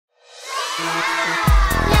Love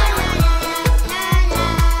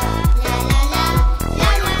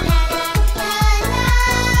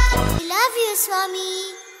you,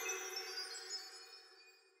 Swami.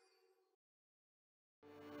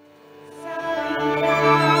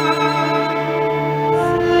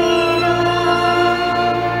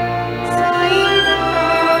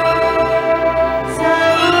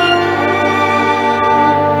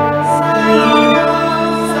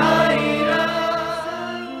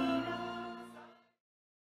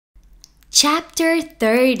 Chapter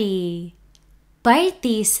 30.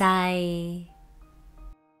 Parthi Sai.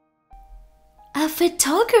 A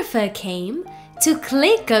photographer came to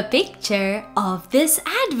click a picture of this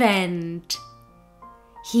advent.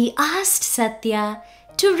 He asked Sathya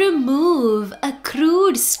to remove a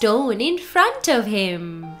crude stone in front of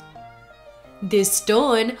him. This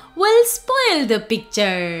stone will spoil the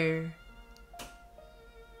picture.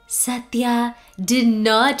 Sathya did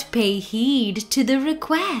not pay heed to the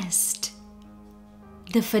request.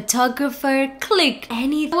 The photographer clicked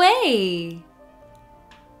anyway.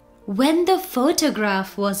 When the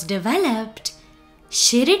photograph was developed,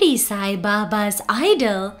 Sri Sai Baba's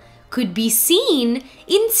idol could be seen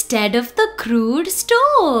instead of the crude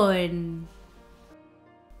stone.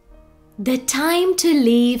 The time to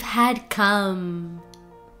leave had come.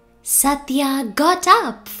 Sathya got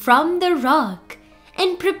up from the rock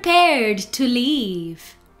and prepared to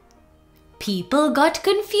leave. People got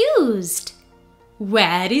confused.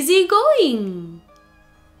 Where is he going?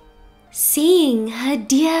 Seeing her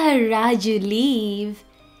dear Raju leave,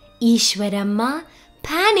 Ishwaramma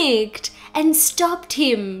panicked and stopped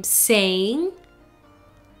him, saying,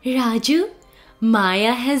 "Raju,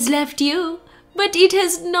 Maya has left you, but it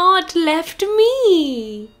has not left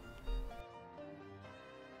me.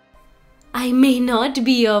 I may not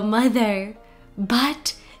be your mother,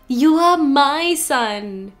 but you are my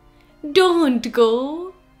son. Don't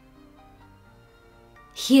go."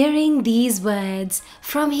 Hearing these words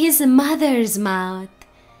from his mother's mouth,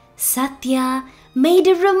 Sathya made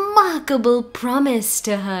a remarkable promise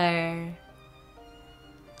to her.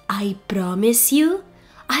 "I promise you,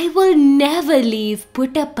 I will never leave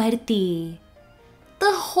Puttaparthi.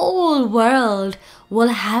 The whole world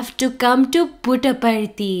will have to come to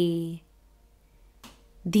Puttaparthi."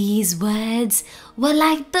 These words were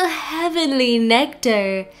like the heavenly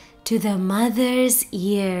nectar to the mother's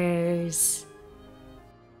ears.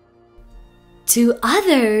 To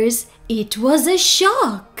others, it was a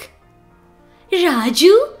shock.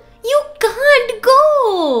 "Raju, you can't go.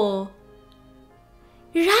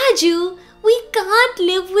 Raju, we can't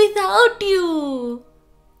live without you.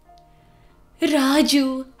 Raju,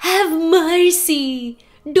 have mercy.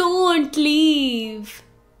 Don't leave."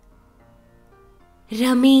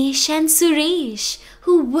 Ramesh and Suresh,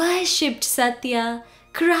 who worshipped Sathya,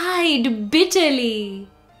 cried bitterly,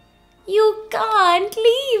 "You can't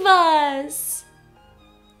leave us."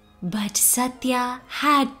 But Sathya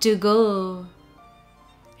had to go.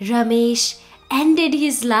 Ramesh ended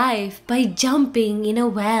his life by jumping in a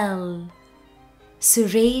well.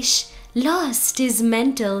 Suresh lost his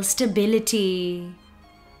mental stability.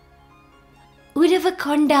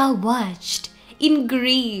 Uravakonda watched in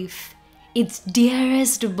grief its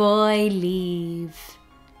dearest boy leave.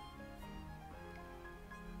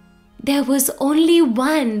 There was only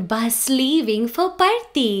one bus leaving for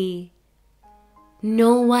Parthi. No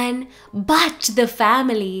one but the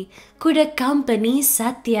family could accompany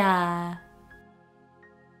Sathya.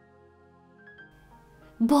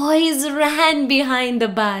 Boys ran behind the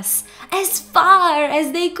bus as far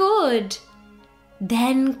as they could,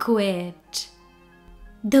 then quit.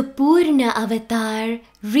 The Purna Avatar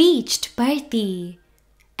reached Parthi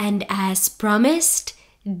and, as promised,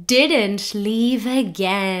 didn't leave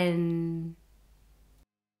again.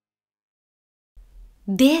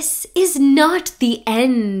 This is not the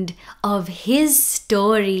end of his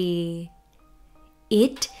story.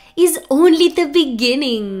 It is only the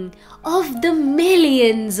beginning of the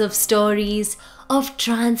millions of stories of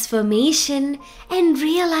transformation and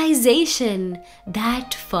realization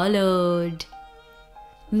that followed.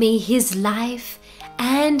 May his life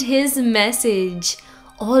and his message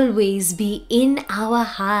always be in our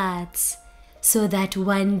hearts, so that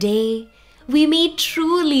one day we may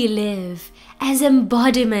truly live as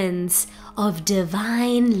embodiments of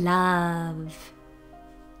divine love.